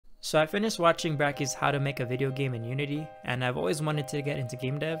So I finished watching Bracky's How to Make a Video Game in Unity, and I've always wanted to get into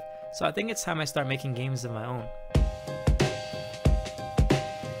game dev, so I think it's time I start making games of my own.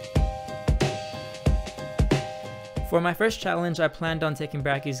 For my first challenge, I planned on taking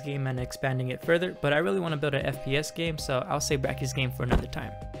Bracky's game and expanding it further, but I really want to build an FPS game, so I'll save Bracky's game for another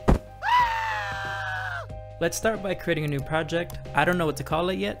time. Let's start by creating a new project. I don't know what to call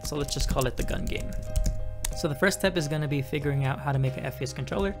it yet, so let's just call it the gun game. So the first step is going to be figuring out how to make an FPS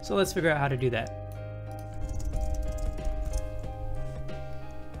controller, so let's figure out how to do that.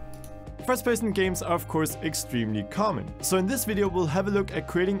 First-person games are of course extremely common, so in this video we'll have a look at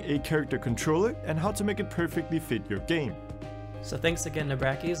creating a character controller and how to make it perfectly fit your game. So thanks again to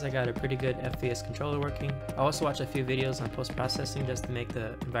Bracky's, I got a pretty good FPS controller working. I also watched a few videos on post-processing just to make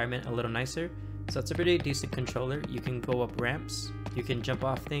the environment a little nicer. So it's a pretty decent controller. You can go up ramps, you can jump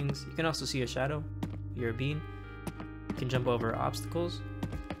off things, you can also see a shadow, you're a beam, you can jump over obstacles.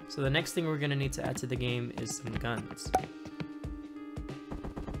 So the next thing we're going to need to add to the game is some guns.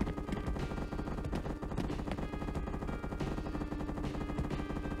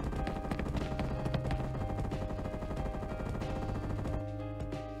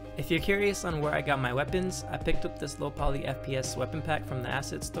 If you're curious on where I got my weapons, I picked up this low poly FPS weapon pack from the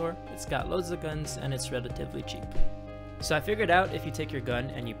asset store. It's got loads of guns and it's relatively cheap. So I figured out if you take your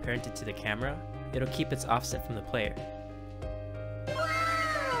gun and you parent it to the camera, it'll keep its offset from the player.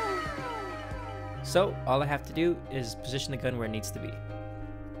 So all I have to do is position the gun where it needs to be.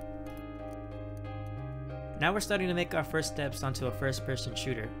 Now we're starting to make our first steps onto a first-person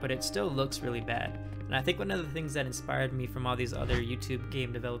shooter, but it still looks really bad. And I think one of the things that inspired me from all these other YouTube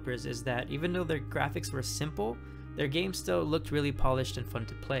game developers is that even though their graphics were simple, their game still looked really polished and fun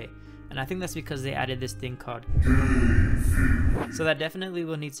to play. And I think that's because they added this thing called so that definitely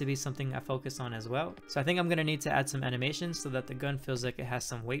will need to be something I focus on as well. So I think I'm going to need to add some animations so that the gun feels like it has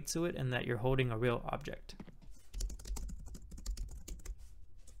some weight to it and that you're holding a real object.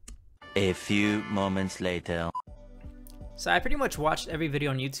 A few moments later. So I pretty much watched every video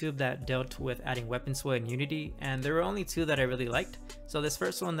on YouTube that dealt with adding weapon sway in Unity, and there were only two that I really liked. So this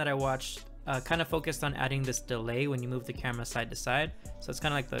first one that I watched kind of focused on adding this delay when you move the camera side to side. So it's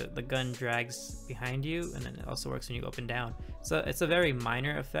kind of like the gun drags behind you, and then it also works when you go up and down. So it's a very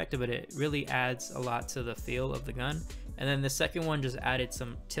minor effect, but it really adds a lot to the feel of the gun. And then the second one just added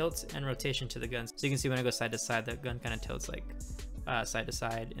some tilt and rotation to the gun. So you can see when I go side to side, the gun kind of tilts like side to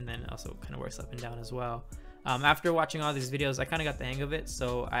side, and then also kind of works up and down as well. After watching all these videos, I kind of got the hang of it,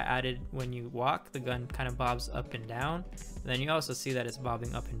 so I added when you walk, the gun kind of bobs up and down. And then you also see that it's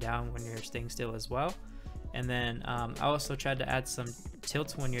bobbing up and down when you're staying still as well. And then I also tried to add some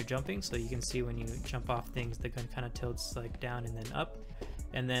tilt when you're jumping, so you can see when you jump off things, the gun kind of tilts like down and then up.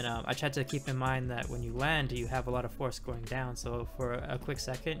 And then I tried to keep in mind that when you land, you have a lot of force going down, so for a quick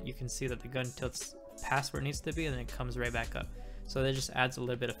second, you can see that the gun tilts past where it needs to be and then it comes right back up. So that just adds a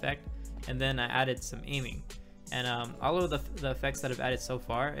little bit of effect. And then I added some aiming, and all of the effects that I've added so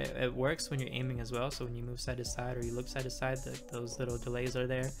far, it works when you're aiming as well. So when you move side to side or you look side to side, those little delays are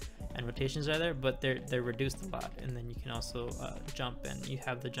there and rotations are there, but they're reduced a lot. And then you can also jump, and you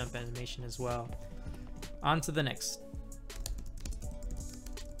have the jump animation as well. On to the next.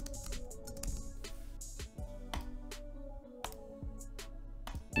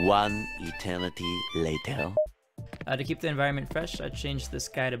 One eternity later. To keep the environment fresh, I changed the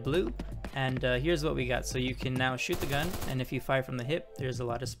sky to blue, and here's what we got. So you can now shoot the gun, and if you fire from the hip, there's a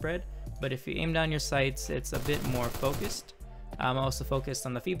lot of spread, but if you aim down your sights, it's a bit more focused. I'm also focused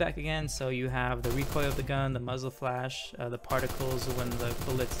on the feedback again, so you have the recoil of the gun, the muzzle flash, the particles when the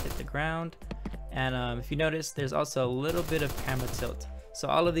bullets hit the ground, and if you notice, there's also a little bit of camera tilt. So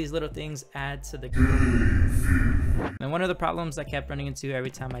all of these little things add to the game. And one of the problems I kept running into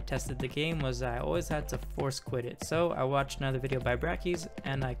every time I tested the game was I always had to force quit it. So I watched another video by Bracky's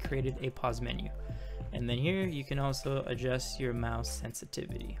and I created a pause menu. And then here you can also adjust your mouse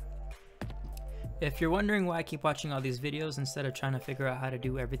sensitivity. If you're wondering why I keep watching all these videos instead of trying to figure out how to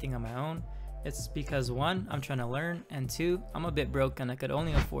do everything on my own, it's because 1, I'm trying to learn, and 2, I'm a bit broke and I could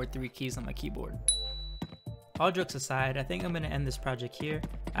only afford 3 keys on my keyboard. All jokes aside, I think I'm going to end this project here.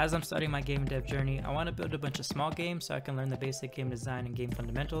 As I'm starting my game dev journey, I want to build a bunch of small games so I can learn the basic game design and game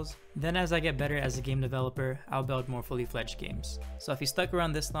fundamentals. Then as I get better as a game developer, I'll build more fully fledged games. So if you stuck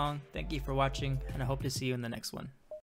around this long, thank you for watching, and I hope to see you in the next one.